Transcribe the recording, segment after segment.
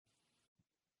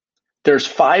There's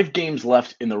 5 games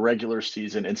left in the regular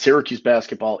season, and Syracuse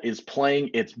basketball is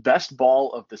playing its best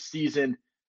ball of the season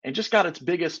and just got its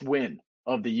biggest win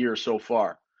of the year so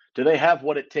far. Do they have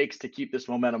what it takes to keep this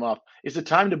momentum up? Is it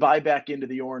time to buy back into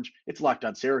the orange? It's Locked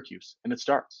On Syracuse, and it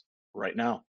starts right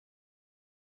now.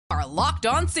 Are Locked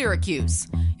On Syracuse,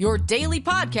 your daily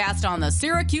podcast on the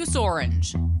Syracuse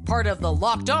Orange, part of the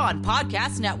Locked On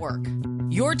Podcast Network.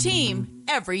 Your team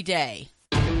every day.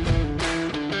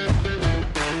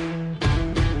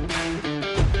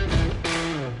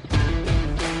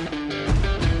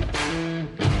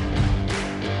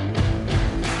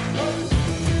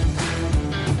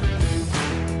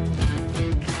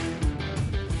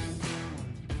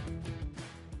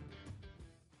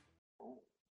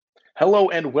 Hello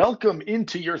and welcome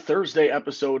into your Thursday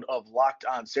episode of Locked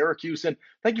On Syracuse. And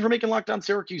thank you for making Locked On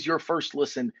Syracuse your first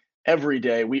listen every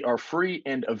day. We are free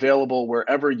and available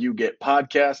wherever you get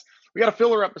podcasts. We got a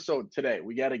filler episode today.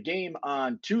 We got a game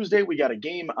on Tuesday. We got a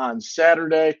game on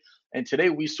Saturday. And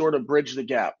today we sort of bridge the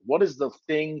gap. What is the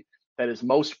thing that is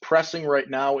most pressing right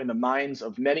now in the minds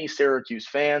of many Syracuse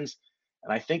fans?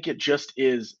 And I think it just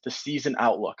is the season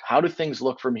outlook. How do things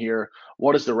look from here?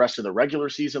 What does the rest of the regular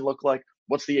season look like?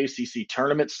 What's the ACC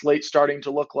tournament slate starting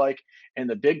to look like? And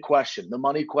the big question, the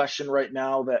money question right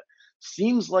now that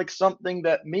seems like something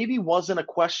that maybe wasn't a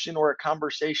question or a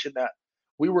conversation that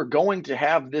we were going to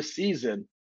have this season.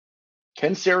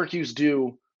 Can Syracuse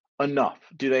do enough?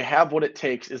 Do they have what it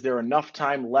takes? Is there enough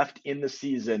time left in the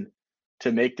season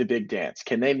to make the big dance?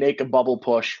 Can they make a bubble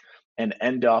push and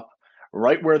end up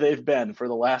right where they've been for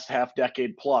the last half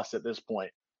decade plus at this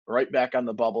point, right back on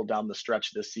the bubble down the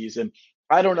stretch this season?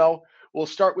 I don't know. We'll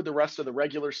start with the rest of the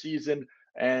regular season,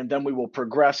 and then we will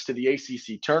progress to the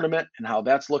ACC tournament and how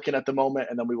that's looking at the moment.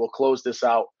 And then we will close this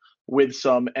out with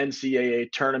some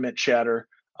NCAA tournament chatter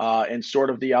and sort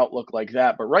of the outlook like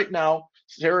that. But right now,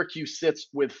 Syracuse sits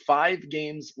with 5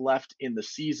 games left in the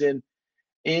season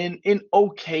in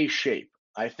okay shape.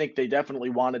 I think they definitely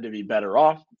wanted to be better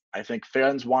off. I think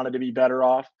fans wanted to be better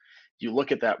off. You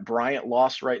look at that Bryant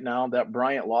loss right now. That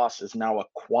Bryant loss is now a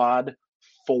quad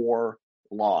 4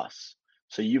 loss.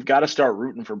 So you've got to start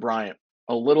rooting for Bryant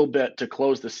a little bit to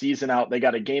close the season out. They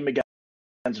got a game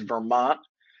against Vermont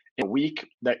in a week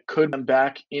that could come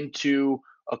back into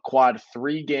a quad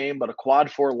 3 game, but a quad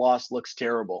 4 loss looks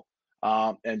terrible.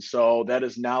 And so that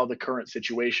is now the current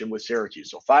situation with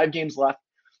Syracuse. So 5 games left.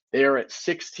 They are at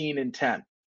 16-10.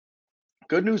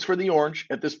 Good news for the Orange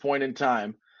at this point in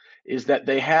time is that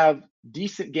they have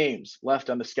decent games left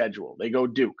on the schedule. They go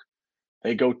Duke,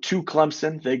 they go to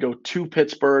Clemson, they go to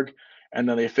Pittsburgh, and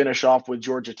then they finish off with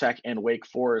Georgia Tech and Wake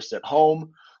Forest at home.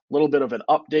 A little bit of an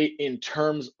update in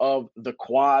terms of the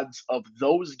quads of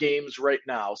those games right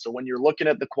now. So when you're looking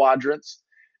at the quadrants,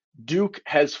 Duke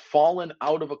has fallen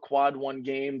out of a quad 1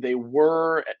 game. They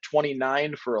were at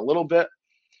 29 for a little bit.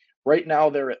 Right now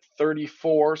they're at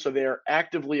 34, so they are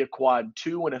actively a quad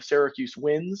 2. And if Syracuse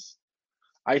wins,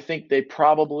 I think they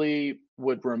probably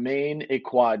would remain a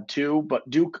quad 2, but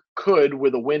Duke could,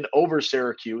 with a win over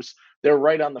Syracuse, they're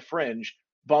right on the fringe,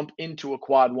 bump into a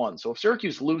quad 1. So if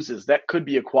Syracuse loses, that could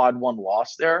be a quad 1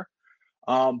 loss there.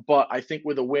 But I think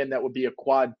with a win, that would be a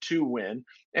quad 2 win.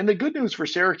 And the good news for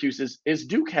Syracuse is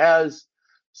Duke has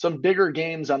some bigger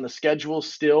games on the schedule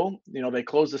still. You know, they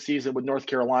close the season with North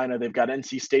Carolina. They've got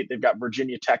NC State. They've got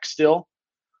Virginia Tech still.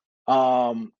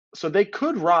 So they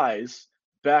could rise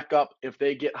back up if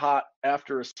they get hot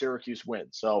after a Syracuse win.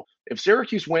 So if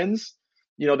Syracuse wins,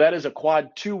 you know, that is a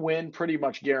quad 2 win pretty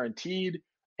much guaranteed.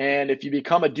 And if you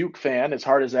become a Duke fan, as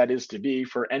hard as that is to be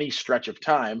for any stretch of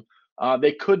time,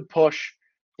 they could push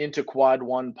into quad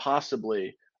 1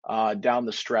 possibly down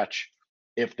the stretch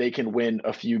if they can win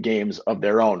a few games of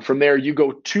their own. From there, you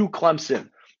go to Clemson,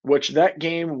 which that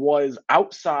game was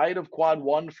outside of quad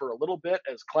 1 for a little bit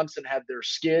as Clemson had their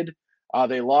skid.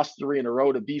 They lost 3 in a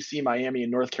row to BC, Miami,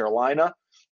 and North Carolina.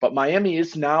 But Miami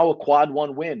is now a quad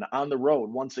 1 win on the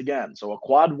road once again. So a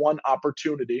quad 1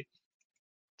 opportunity.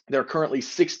 They're currently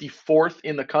 64th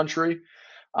in the country.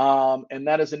 And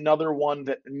that is another one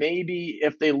that maybe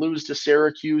if they lose to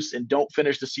Syracuse and don't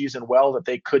finish the season well, that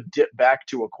they could dip back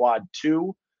to a quad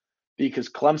 2 because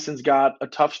Clemson's got a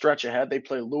tough stretch ahead. They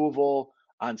play Louisville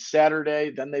on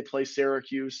Saturday, then they play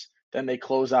Syracuse, then they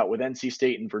close out with NC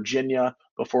State and Virginia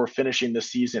before finishing the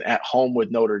season at home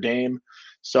with Notre Dame.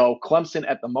 So Clemson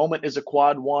at the moment is a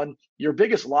quad 1. Your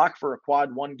biggest lock for a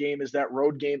quad 1 game is that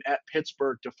road game at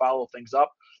Pittsburgh to follow things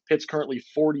up. Pitt's currently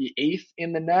 48th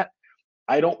in the net.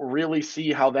 I don't really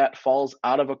see how that falls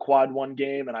out of a quad 1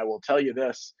 game. And I will tell you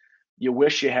this, you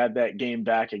wish you had that game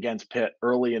back against Pitt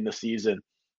early in the season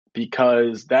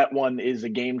because that one is a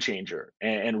game changer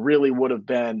and really would have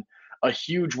been a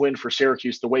huge win for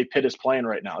Syracuse the way Pitt is playing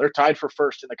right now. They're tied for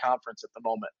first in the conference at the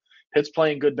moment. Pitt's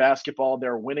playing good basketball.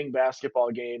 They're winning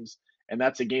basketball games, and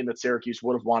that's a game that Syracuse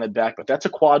would have wanted back. But that's a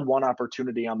quad one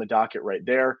opportunity on the docket right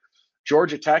there.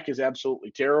 Georgia Tech is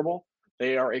absolutely terrible.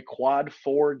 They are a quad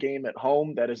four game at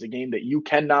home. That is a game that you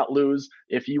cannot lose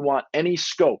if you want any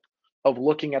scope of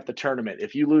looking at the tournament.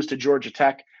 If you lose to Georgia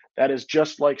Tech, that is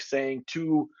just like saying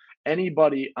to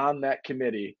anybody on that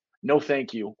committee, no,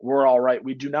 thank you. We're all right.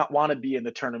 We do not want to be in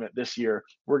the tournament this year.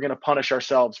 We're going to punish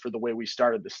ourselves for the way we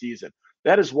started the season.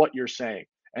 That is what you're saying.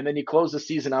 And then you close the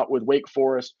season out with Wake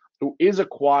Forest, who is a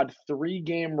quad three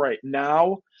game right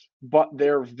now, but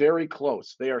they're very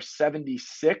close. They are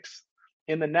 76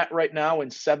 in the net right now,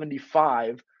 and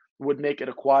 75 would make it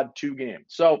a quad two game.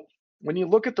 So when you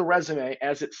look at the resume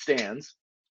as it stands,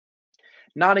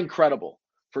 not incredible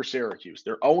for Syracuse.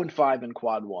 They're 0-5 in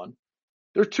quad one.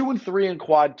 They're 2-3 in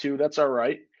quad two. That's all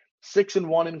right.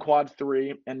 6-1 in quad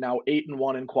three, and now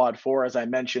 8-1 in quad four. As I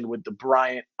mentioned, with the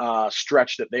Bryant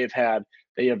stretch that they've had,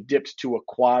 they have dipped to a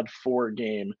quad four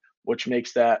game, which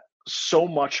makes that so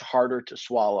much harder to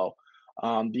swallow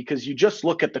because you just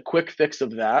look at the quick fix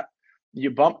of that.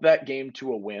 You bump that game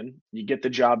to a win. You get the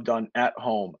job done at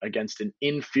home against an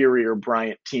inferior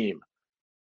Bryant team.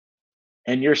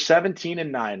 And you're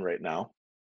 17-9 right now.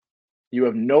 You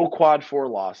have no quad four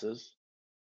losses.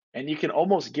 And you can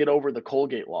almost get over the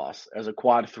Colgate loss as a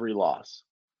quad three loss.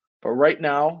 But right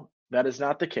now, that is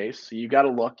not the case. So you got to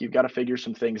look. You've got to figure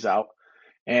some things out.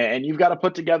 And you've got to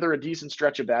put together a decent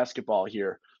stretch of basketball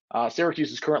here.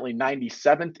 Syracuse is currently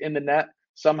 97th in the net.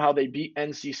 Somehow they beat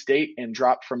NC State and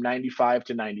dropped from 95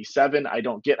 to 97. I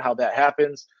don't get how that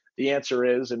happens. The answer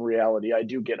is, in reality, I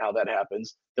do get how that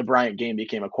happens. The Bryant game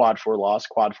became a quad four loss.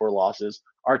 Quad four losses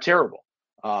are terrible.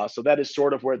 So that is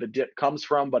sort of where the dip comes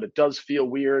from, but it does feel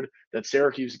weird that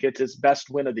Syracuse gets its best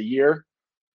win of the year,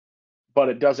 but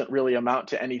it doesn't really amount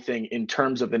to anything in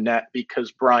terms of the net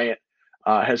because Bryant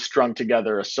has strung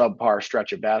together a subpar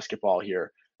stretch of basketball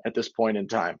here at this point in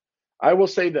time. I will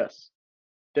say this.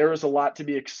 There is a lot to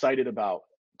be excited about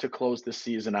to close this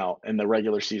season out in the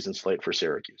regular season slate for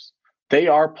Syracuse. They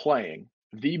are playing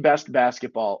the best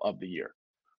basketball of the year.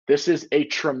 This is a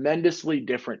tremendously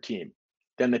different team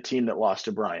than the team that lost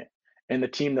to Bryant and the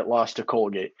team that lost to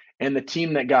Colgate and the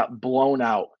team that got blown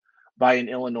out by an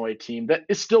Illinois team that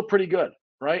is still pretty good,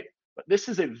 right? But this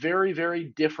is a very, very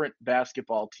different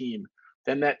basketball team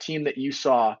than that team that you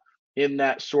saw in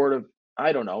that sort of,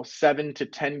 7 to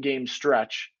 10 game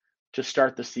stretch to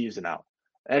start the season out.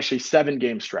 Actually, 7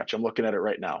 game stretch. I'm looking at it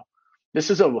right now.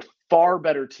 This is a far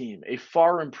better team, a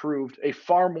far improved, a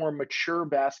far more mature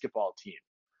basketball team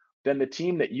than the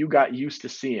team that you got used to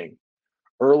seeing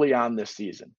early on this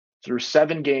season. Through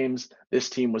 7 games, this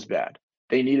team was bad.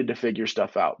 They needed to figure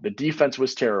stuff out. The defense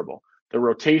was terrible. The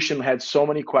rotation had so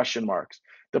many question marks.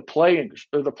 The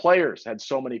players had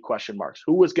so many question marks.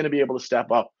 Who was going to be able to step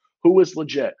up? Who was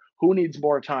legit? Who needs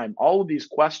more time? All of these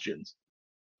questions,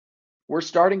 we're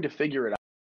starting to figure it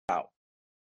out.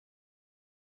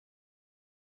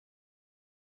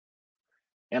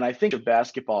 And I think of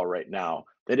basketball right now,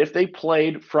 that if they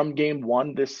played from game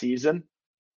one this season,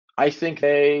 I think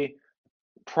they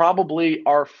probably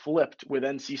are flipped with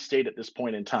NC State at this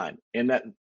point in time, in that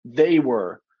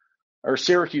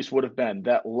Syracuse would have been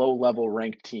that low-level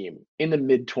ranked team in the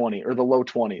mid-20s or the low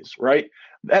 20s, right?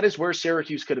 That is where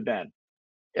Syracuse could have been.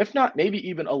 If not, maybe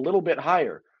even a little bit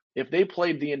higher if they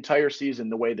played the entire season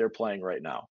the way they're playing right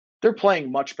now. They're playing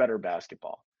much better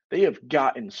basketball. They have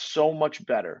gotten so much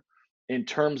better in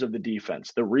terms of the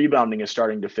defense. The rebounding is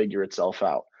starting to figure itself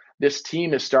out. This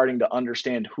team is starting to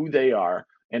understand who they are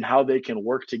and how they can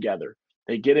work together.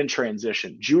 They get in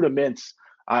transition. Judah Mintz,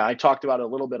 I talked about it a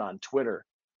little bit on Twitter,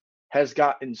 has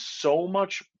gotten so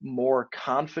much more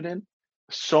confident,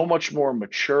 so much more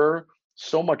mature,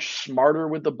 so much smarter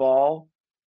with the ball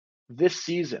this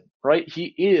season, right? He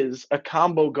is a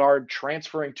combo guard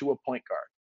transferring to a point guard,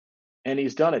 and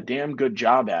he's done a damn good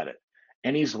job at it,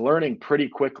 and he's learning pretty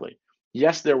quickly.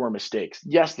 Yes, there were mistakes.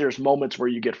 Yes, there's moments where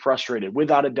you get frustrated,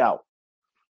 without a doubt.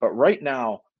 But right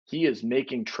now, he is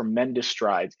making tremendous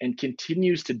strides and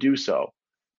continues to do so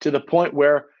to the point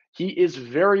where he is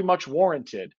very much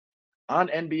warranted on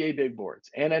NBA big boards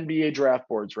and NBA draft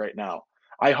boards right now.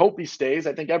 I hope he stays.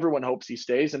 I think everyone hopes he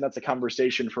stays, and that's a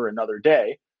conversation for another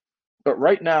day. But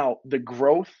right now, the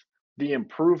growth, the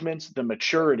improvements, the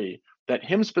maturity that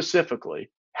him specifically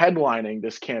headlining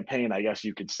this campaign, I guess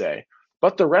you could say,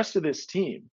 but the rest of this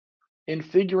team in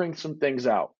figuring some things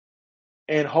out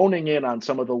and honing in on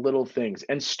some of the little things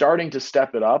and starting to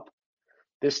step it up,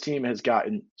 this team has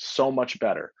gotten so much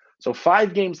better. So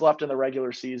 5 games left in the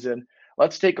regular season.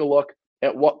 Let's take a look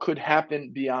at what could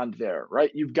happen beyond there,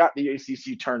 right? You've got the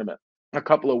ACC tournament a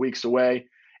couple of weeks away,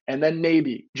 and then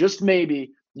maybe, just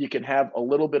maybe, you can have a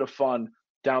little bit of fun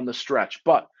down the stretch.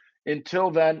 But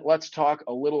until then, let's talk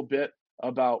a little bit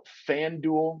about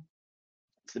FanDuel.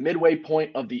 It's the midway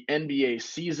point of the NBA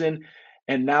season,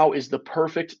 and now is the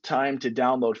perfect time to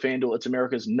download FanDuel. It's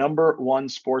America's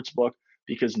 #1 sports book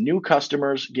because new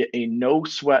customers get a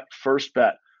no-sweat first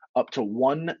bet up to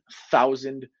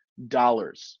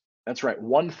 $1,000. That's right,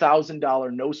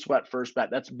 $1,000 no-sweat first bet.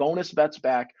 That's bonus bets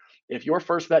back if your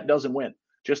first bet doesn't win.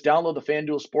 Just download the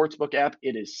FanDuel Sportsbook app.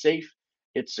 It is safe,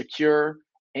 it's secure,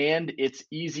 and it's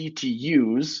easy to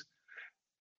use.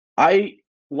 I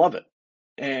love it.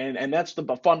 And that's the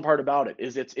fun part about it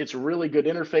is it's a really good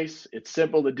interface. It's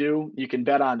simple to do. You can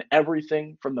bet on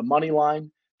everything from the money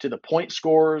line to the point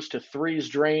scorers to threes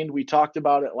drained. We talked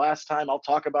about it last time. I'll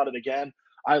talk about it again.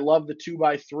 I love the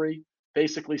 2x3,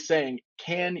 basically saying,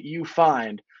 can you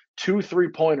find 2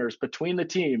 3-pointers between the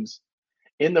teams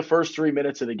in the first 3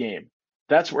 minutes of the game?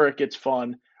 That's where it gets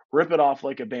fun. Rip it off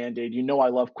like a Band-Aid. You know I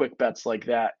love quick bets like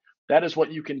that. That is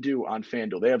what you can do on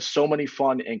FanDuel. They have so many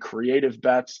fun and creative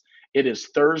bets. It is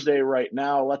Thursday right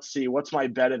now. Let's see. What's my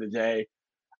bet of the day?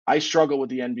 I struggle with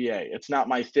the NBA. It's not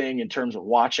my thing in terms of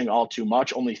watching all too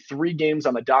much. Only 3 games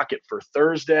on the docket for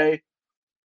Thursday.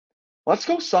 Let's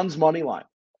go Suns money line.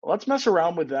 Let's mess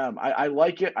around with them. I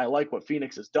like it. I like what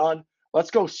Phoenix has done.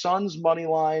 Let's go Suns money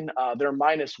line. They're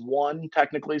 -1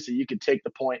 technically, so you could take the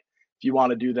point if you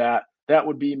want to do that. That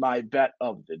would be my bet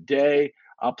of the day.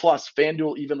 Plus,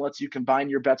 FanDuel even lets you combine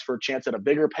your bets for a chance at a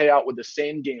bigger payout with the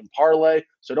same game parlay.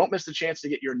 So don't miss the chance to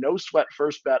get your no-sweat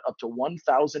first bet up to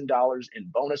 $1,000 in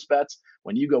bonus bets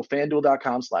when you go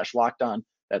FanDuel.com/lockedon.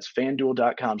 That's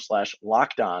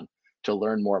FanDuel.com/lockedon to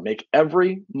learn more. Make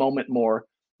every moment more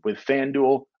with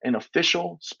FanDuel, an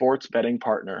official sports betting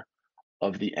partner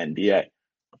of the NBA.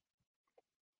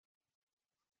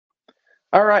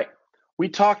 All right, we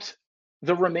talked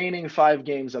the remaining 5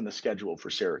 games on the schedule for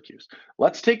Syracuse.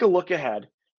 Let's take a look ahead.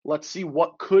 Let's see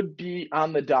what could be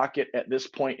on the docket at this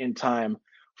point in time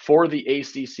for the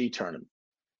ACC tournament.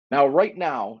 Now, right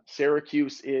now,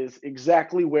 Syracuse is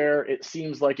exactly where it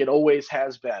seems like it always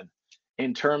has been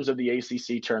in terms of the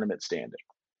ACC tournament standing.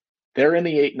 They're in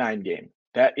the 8-9 game.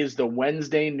 That is the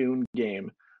Wednesday noon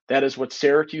game. That is what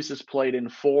Syracuse has played in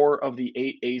 4 of the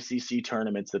 8 ACC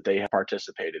tournaments that they have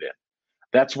participated in.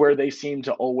 That's where they seem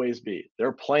to always be.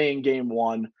 They're playing game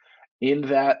 1 in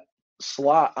that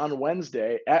slot on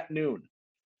Wednesday at noon.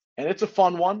 And it's a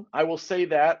fun one. I will say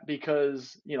that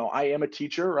because, I am a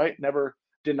teacher, right? Never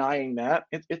denying that.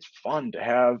 It's fun to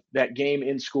have that game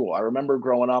in school. I remember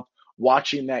growing up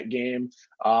watching that game,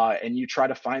 and you try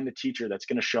to find the teacher that's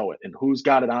going to show it and who's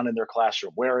got it on in their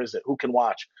classroom. Where is it? Who can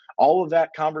watch? All of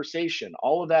that conversation,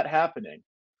 all of that happening.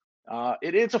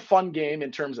 It's a fun game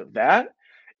in terms of that.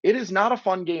 It is not a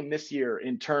fun game this year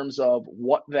in terms of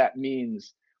what that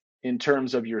means in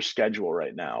terms of your schedule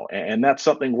right now. And that's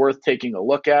something worth taking a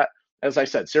look at. As I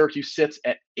said, Syracuse sits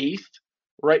at 8th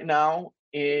right now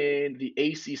in the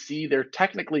ACC. They're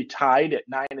technically tied at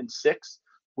 9-6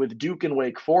 with Duke and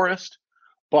Wake Forest,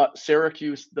 but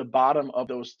Syracuse, the bottom of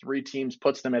those 3 teams,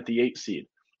 puts them at the 8 seed.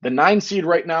 The 9 seed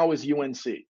right now is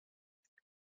UNC.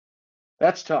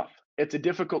 That's tough. It's a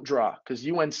difficult draw because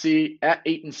UNC at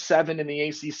 8-7 in the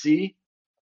ACC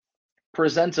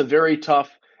presents a very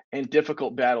tough and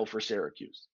difficult battle for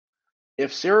Syracuse.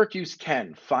 If Syracuse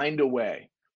can find a way,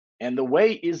 and the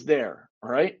way is there,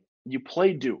 right? You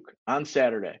play Duke on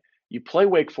Saturday. You play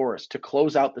Wake Forest to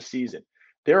close out the season.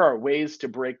 There are ways to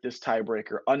break this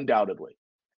tiebreaker, undoubtedly.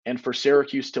 And for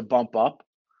Syracuse to bump up,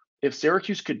 if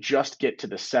Syracuse could just get to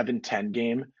the 7-10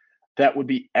 game, that would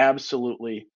be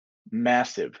absolutely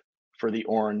massive for the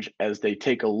Orange as they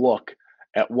take a look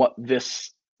at what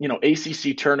this,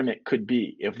 ACC tournament could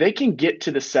be. If they can get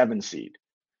to the 7 seed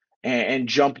and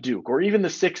jump Duke, or even the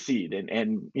 6 seed,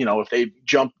 and if they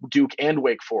jump Duke and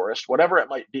Wake Forest, whatever it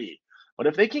might be, but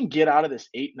if they can get out of this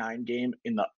 8-9 game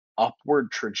in the upward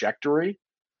trajectory,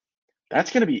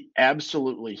 that's going to be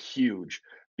absolutely huge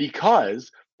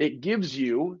because it gives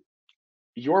you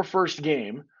your first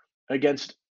game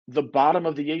against the bottom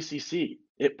of the ACC.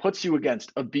 It puts you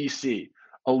against a BC,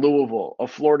 a Louisville, a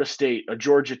Florida State, a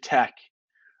Georgia Tech,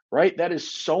 right? That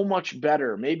is so much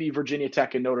better. Maybe Virginia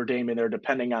Tech and Notre Dame in there,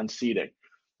 depending on seeding,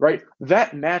 right?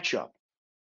 That matchup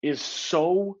is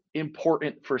so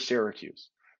important for Syracuse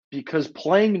because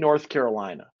playing North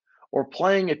Carolina or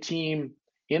playing a team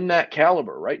in that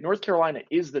caliber, right? North Carolina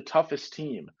is the toughest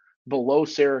team below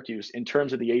Syracuse in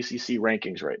terms of the ACC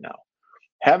rankings right now.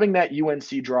 Having that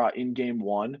UNC draw in game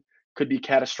 1 could be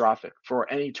catastrophic for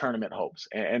any tournament hopes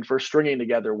and for stringing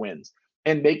together wins.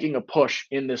 and making a push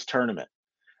in this tournament.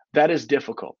 That is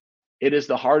difficult. It is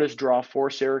the hardest draw for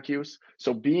Syracuse.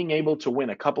 So being able to win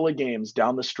a couple of games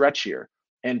down the stretch here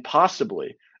and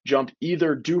possibly jump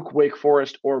either Duke, Wake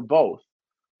Forest, or both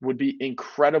would be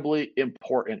incredibly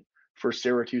important for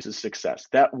Syracuse's success.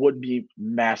 That would be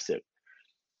massive.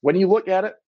 When you look at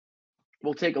it,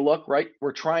 we'll take a look, right?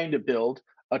 We're trying to build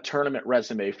a tournament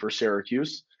resume for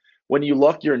Syracuse. When you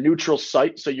look, your neutral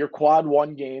site, so your quad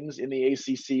one games in the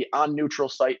ACC on neutral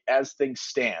site as things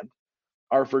stand,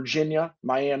 are Virginia,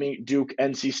 Miami, Duke,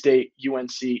 NC State,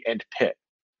 UNC, and Pitt.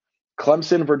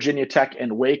 Clemson, Virginia Tech,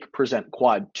 and Wake present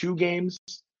quad 2 games.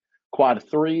 Quad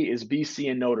 3 is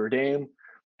BC and Notre Dame.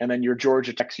 And then your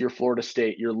Georgia Tech, your Florida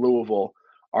State, your Louisville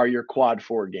are your quad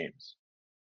 4 games.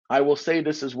 I will say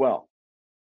this as well.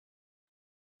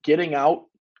 Getting out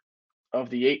of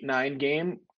the 8-9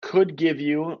 game could give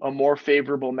you a more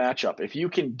favorable matchup. If you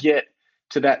can get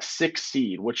to that 6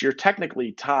 seed, which you're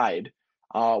technically tied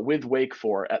with Wake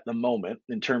for at the moment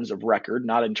in terms of record,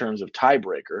 not in terms of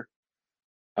tiebreaker,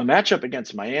 a matchup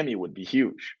against Miami would be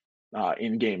huge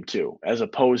in game 2, as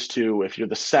opposed to if you're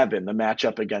the 7, the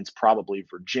matchup against probably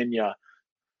Virginia,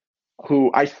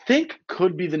 who I think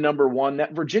could be the number 1.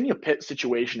 That Virginia Pitt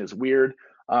situation is weird.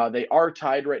 They are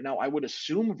tied right now. I would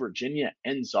assume Virginia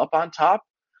ends up on top,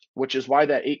 which is why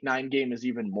that 8-9 game is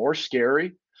even more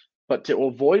scary. But to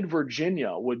avoid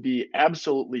Virginia would be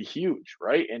absolutely huge,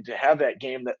 right? And to have that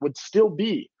game that would still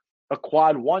be a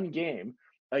quad 1 game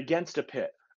against a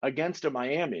Pitt, against a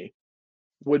Miami,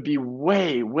 would be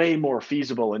way, way more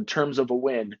feasible in terms of a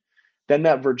win than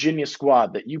that Virginia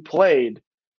squad that you played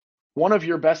one of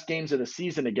your best games of the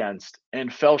season against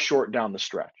and fell short down the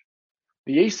stretch.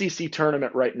 The ACC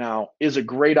tournament right now is a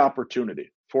great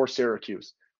opportunity for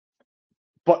Syracuse,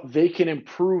 but they can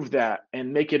improve that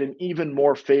and make it an even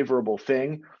more favorable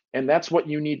thing. And that's what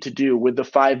you need to do with the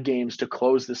 5 games to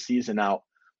close the season out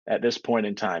at this point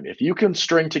in time. If you can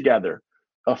string together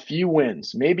a few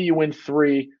wins, maybe you win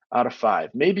 3 out of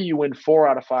 5, maybe you win 4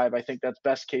 out of 5. I think that's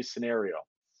best case scenario.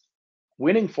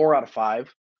 Winning 4 out of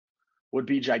 5 would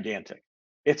be gigantic.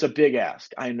 It's a big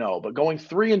ask, I know, but going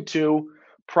 3-2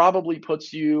 probably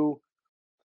puts you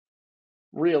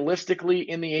realistically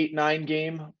in the 8-9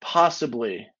 game,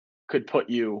 possibly could put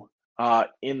you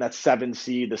in that 7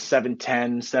 seed, the 7-10,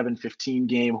 7-15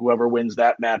 game, whoever wins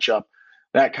that matchup,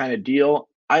 that kind of deal.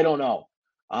 I don't know,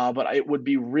 but it would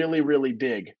be really, really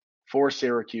big for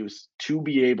Syracuse to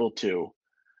be able to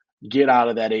get out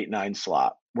of that 8-9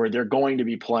 slot where they're going to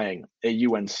be playing a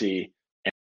UNC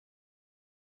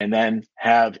and then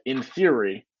have, in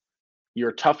theory,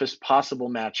 your toughest possible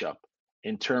matchup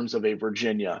in terms of a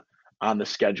Virginia on the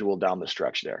schedule down the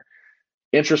stretch there.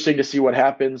 Interesting to see what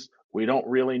happens. We don't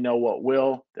really know what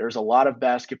will. There's a lot of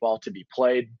basketball to be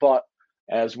played, but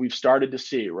as we've started to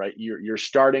see, right, you're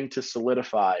starting to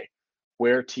solidify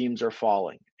where teams are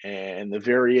falling, and the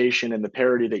variation and the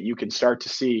parity that you can start to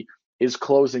see is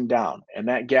closing down, and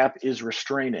that gap is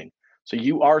restraining. So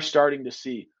you are starting to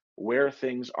see where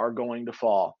things are going to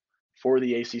fall for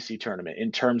the ACC tournament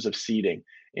in terms of seeding,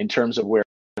 in terms of where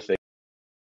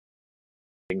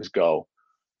things go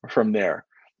from there.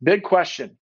 Big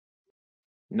question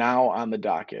now on the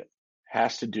docket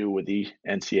has to do with the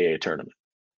NCAA tournament.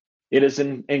 It is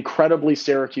an incredibly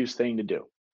Syracuse thing to do,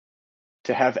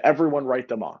 to have everyone write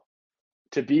them off,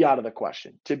 to be out of the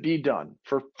question, to be done,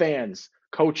 for fans,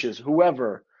 coaches,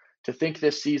 whoever, to think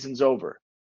this season's over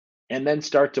and then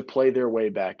start to play their way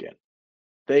back in.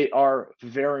 They are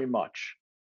very much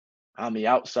on the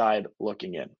outside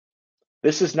looking in.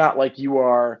 This is not like you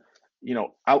are,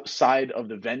 outside of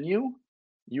the venue.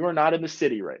 You are not in the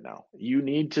city right now. You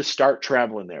need to start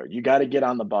traveling there. You got to get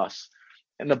on the bus.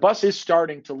 And the bus is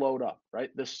starting to load up, right?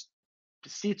 The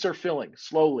seats are filling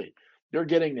slowly. They're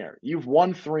getting there. You've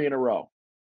won 3 in a row.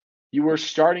 You are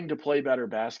starting to play better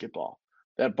basketball.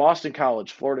 That Boston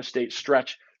College, Florida State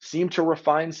stretch seemed to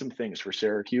refine some things for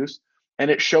Syracuse, and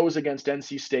it shows against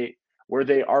NC State where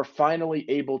they are finally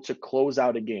able to close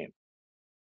out a game.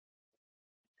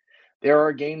 There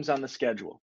are games on the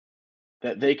schedule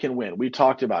that they can win. We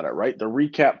talked about it, right? The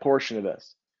recap portion of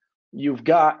this. You've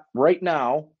got right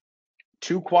now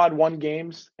 2 quad 1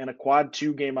 games and a quad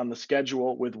 2 game on the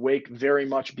schedule, with Wake very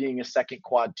much being a second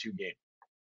quad 2 game.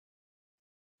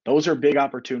 Those are big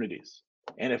opportunities.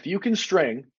 And if you can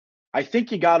string, I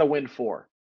think you got to win 4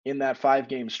 in that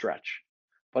 5-game stretch.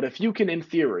 But if you can, in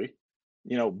theory,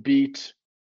 beat,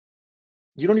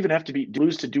 you don't even have to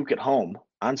lose to Duke at home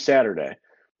on Saturday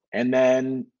and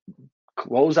then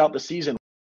close out the season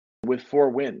with 4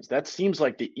 wins. That seems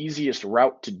like the easiest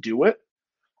route to do it.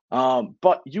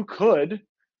 But you could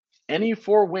Any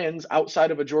 4 wins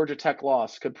outside of a Georgia Tech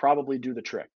loss could probably do the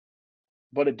trick.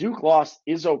 But a Duke loss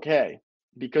is okay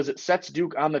because it sets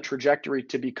Duke on the trajectory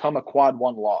to become a quad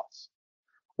 1 loss,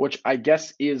 which I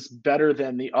guess is better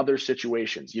than the other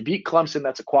situations. You beat Clemson,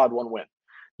 that's a quad 1 win.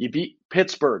 You beat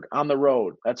Pittsburgh on the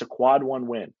road, that's a quad 1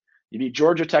 win. You beat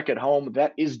Georgia Tech at home,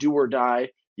 that is do or die.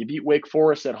 You beat Wake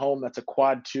Forest at home, that's a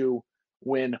quad 2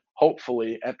 win.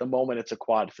 Hopefully, at the moment, it's a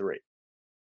quad 3.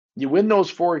 You win those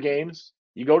 4 games,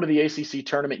 you go to the ACC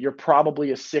tournament, you're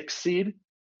probably a 6 seed.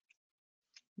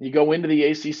 You go into the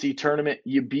ACC tournament,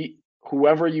 you beat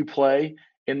whoever you play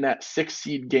in that 6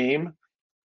 seed game,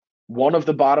 one of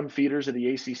the bottom feeders of the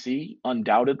ACC,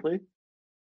 undoubtedly.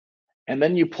 And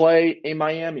then you play a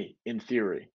Miami in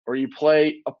theory, or you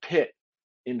play a Pitt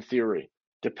in theory,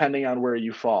 depending on where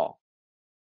you fall.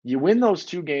 You win those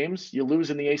 2 games, you lose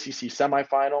in the ACC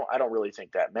semifinal. I don't really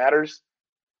think that matters.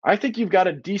 I think you've got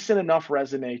a decent enough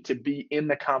resume to be in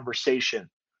the conversation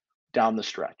down the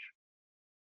stretch.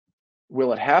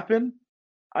 Will it happen?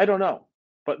 I don't know.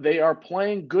 But they are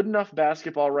playing good enough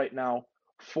basketball right now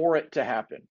for it to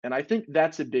happen. And I think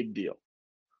that's a big deal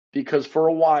because for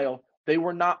a while, they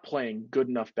were not playing good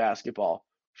enough basketball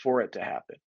for it to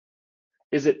happen.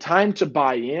 Is it time to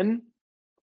buy in?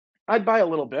 I'd buy a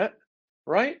little bit,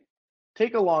 right?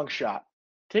 Take a long shot.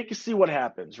 Take a see what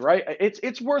happens, right?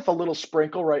 It's worth a little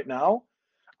sprinkle right now.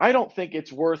 I don't think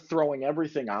it's worth throwing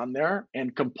everything on there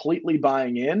and completely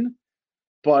buying in,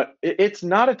 but it's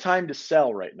not a time to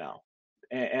sell right now.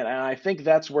 And I think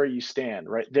that's where you stand,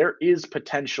 right? There is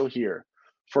potential here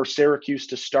for Syracuse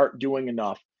to start doing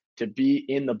enough to be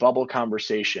in the bubble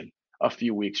conversation a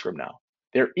few weeks from now.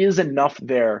 There is enough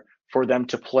there for them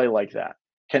to play like that.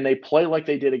 Can they play like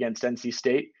they did against NC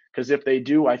State? Because if they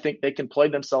do, I think they can play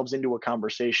themselves into a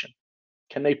conversation.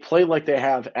 Can they play like they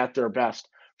have at their best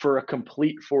for a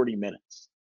complete 40 minutes?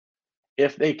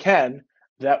 If they can,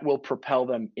 that will propel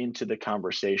them into the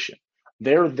conversation.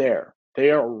 They're there.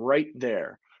 They are right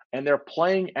there. And they're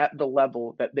playing at the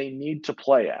level that they need to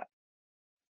play at.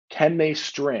 Can they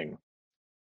string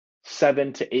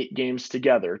 7 to 8 games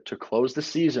together to close the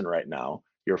season right now?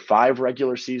 Your 5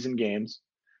 regular season games,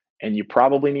 and you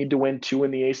probably need to win 2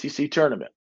 in the ACC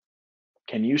tournament.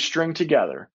 Can you string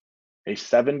together a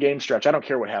 7-game stretch? I don't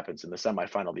care what happens in the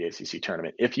semifinal of the ACC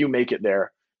tournament. If you make it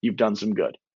there, you've done some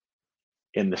good.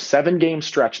 In the 7-game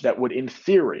stretch that would, in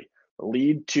theory,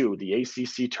 lead to the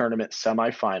ACC tournament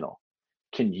semifinal,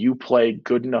 can you play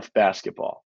good enough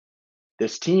basketball?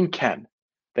 This team can.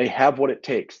 They have what it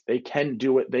takes. They can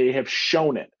do it. They have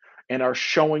shown it and are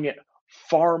showing it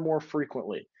far more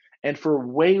frequently and for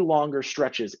way longer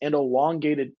stretches and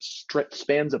elongated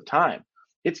spans of time.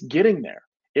 It's getting there.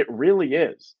 It really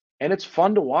is. And it's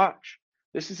fun to watch.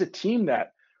 This is a team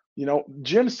that,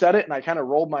 Jim said it and I kind of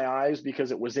rolled my eyes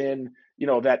because it was in,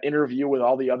 that interview with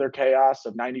all the other chaos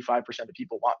of 95% of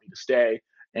people want me to stay.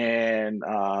 And,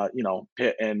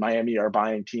 Pitt and Miami are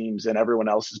buying teams and everyone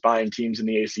else is buying teams in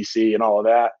the ACC and all of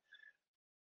that.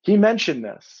 He mentioned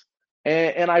this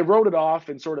and I wrote it off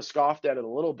and sort of scoffed at it a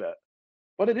little bit,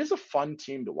 but it is a fun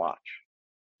team to watch.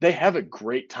 They have a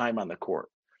great time on the court.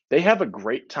 They have a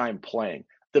great time playing.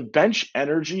 The bench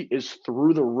energy is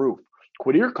through the roof.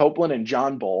 Quadir Copeland and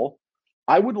John Bull,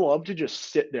 I would love to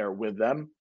just sit there with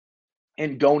them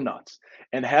and go nuts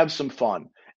and have some fun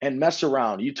and mess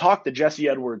around. You talk to Jesse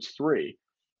Edwards 3.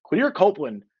 Quadir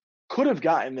Copeland could have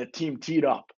gotten the team teed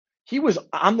up. He was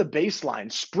on the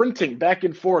baseline, sprinting back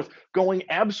and forth, going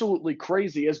absolutely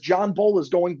crazy as John Bull is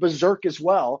going berserk as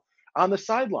well on the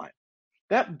sideline.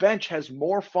 That bench has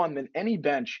more fun than any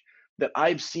bench that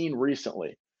I've seen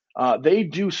recently. They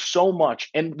do so much.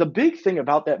 And the big thing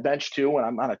about that bench, too, and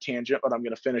I'm on a tangent, but I'm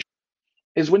going to finish,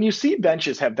 is when you see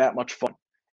benches have that much fun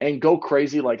and go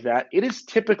crazy like that, it is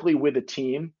typically with a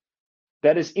team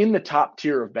that is in the top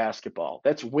tier of basketball,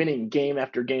 that's winning game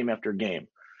after game after game.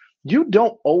 You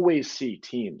don't always see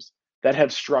teams that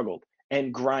have struggled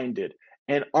and grinded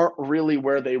and aren't really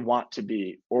where they want to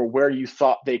be or where you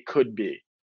thought they could be.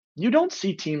 You don't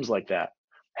see teams like that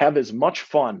have as much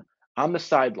fun on the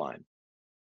sideline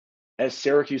as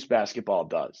Syracuse basketball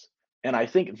does. And I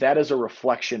think that is a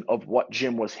reflection of what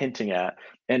Jim was hinting at.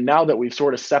 And now that we've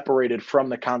sort of separated from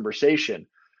the conversation,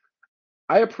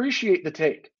 I appreciate the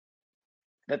take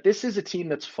that this is a team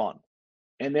that's fun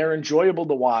and they're enjoyable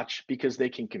to watch because they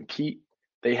can compete.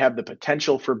 They have the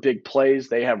potential for big plays.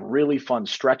 They have really fun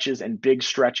stretches and big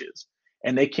stretches,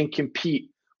 and they can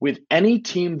compete with any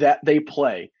team that they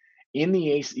play in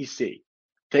the ACC.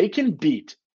 They can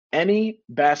beat any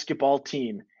basketball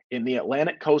team in the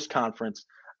Atlantic Coast Conference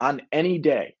on any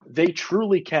day. They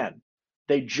truly can.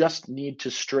 They just need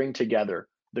to string together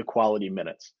the quality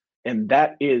minutes. And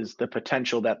that is the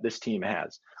potential that this team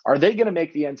has. Are they going to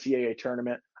make the NCAA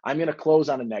tournament? I'm going to close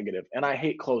on a negative, and I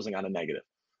hate closing on a negative.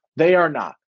 They are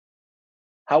not.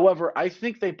 However, I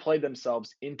think they play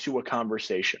themselves into a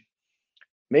conversation.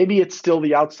 Maybe it's still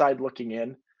the outside looking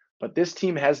in, but this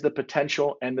team has the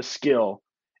potential and the skill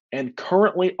and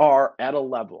currently are at a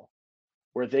level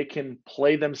where they can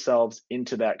play themselves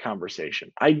into that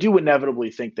conversation. I do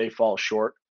inevitably think they fall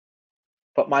short,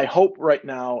 but my hope right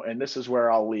now, and this is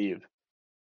where I'll leave,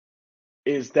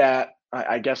 is that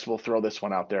I guess we'll throw this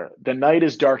one out there. The night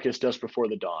is darkest just before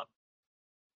the dawn.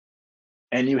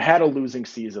 And you had a losing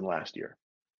season last year,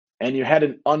 and you had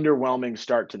an underwhelming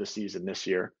start to the season this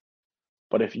year.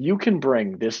 But if you can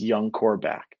bring this young core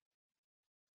back,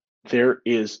 there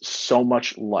is so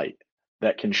much light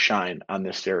that can shine on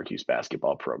this Syracuse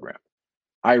basketball program.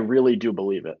 I really do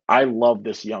believe it. I love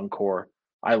this young core.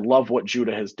 I love what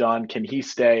Judah has done. Can he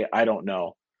stay? I don't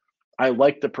know. I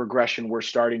like the progression we're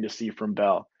starting to see from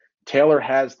Bell. Taylor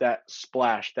has that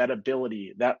splash, that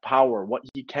ability, that power, what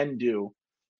he can do.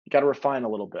 You got to refine a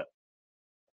little bit.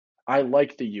 I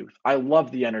like the youth. I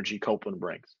love the energy Copeland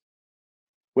brings.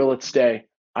 Will it stay?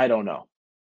 I don't know.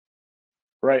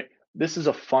 Right? This is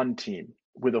a fun team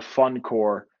with a fun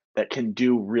core that can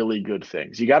do really good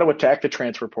things. You got to attack the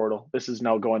transfer portal. This is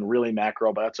now going really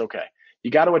macro, but that's okay. You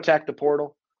got to attack the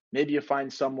portal. Maybe you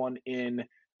find someone in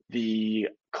the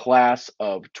class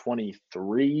of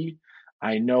 23.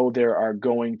 I know there are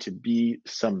going to be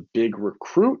some big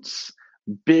recruits,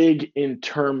 big in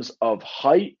terms of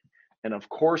height. And of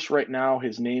course, right now,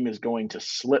 his name is going to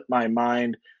slip my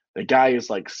mind. The guy is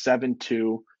like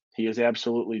 7'2". He is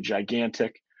absolutely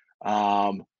gigantic.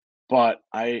 But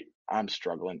I'm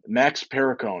struggling. Max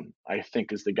Perricone, I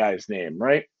think, is the guy's name,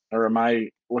 right? Or am I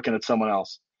looking at someone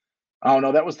else? Oh,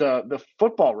 no, that was the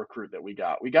football recruit that we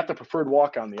got. We got the preferred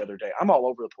walk-on the other day. I'm all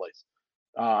over the place.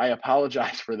 I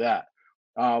apologize for that.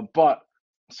 But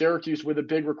Syracuse with a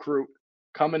big recruit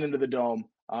coming into the Dome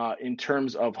in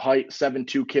terms of height,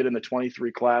 7'2" kid in the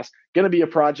 23 class. Going to be a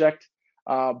project,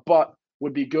 but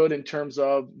would be good in terms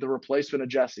of the replacement of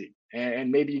Jesse.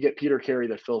 And maybe you get Peter Carey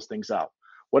that fills things out.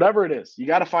 Whatever it is, you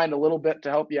got to find a little bit to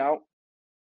help you out.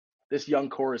 This young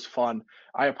core is fun.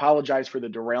 I apologize for the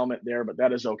derailment there, but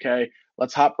that is okay.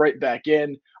 Let's hop right back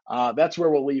in. That's where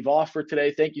we'll leave off for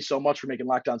today. Thank you so much for making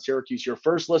Locked On Syracuse your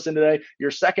first listen today.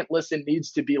 Your second listen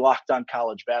needs to be Locked On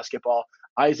College Basketball.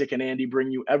 Isaac and Andy bring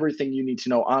you everything you need to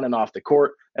know on and off the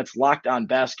court. That's Locked On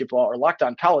Basketball or Locked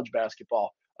On College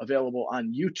Basketball, available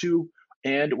on YouTube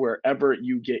and wherever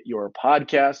you get your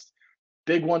podcasts.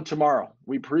 Big one tomorrow.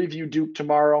 We preview Duke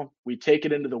tomorrow. We take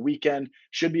it into the weekend.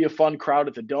 Should be a fun crowd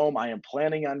at the Dome. I am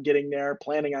planning on getting there,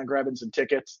 planning on grabbing some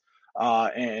tickets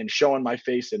and showing my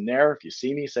face in there. If you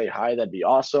see me, say hi. That'd be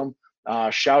awesome.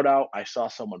 Shout out. I saw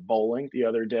someone bowling the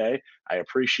other day. I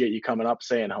appreciate you coming up,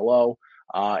 saying hello,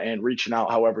 and reaching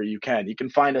out however you can. You can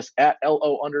find us at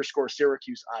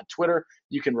LO_Syracuse on Twitter.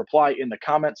 You can reply in the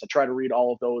comments. I try to read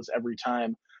all of those every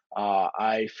time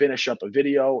I finish up a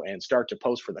video and start to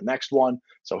post for the next one.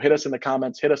 So hit us in the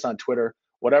comments, hit us on Twitter,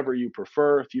 whatever you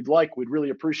prefer. If you'd like, we'd really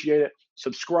appreciate it.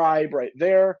 Subscribe right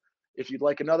there. If you'd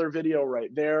like another video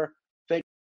right there. Thank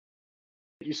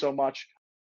you so much.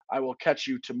 I will catch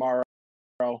you tomorrow.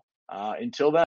 Until then.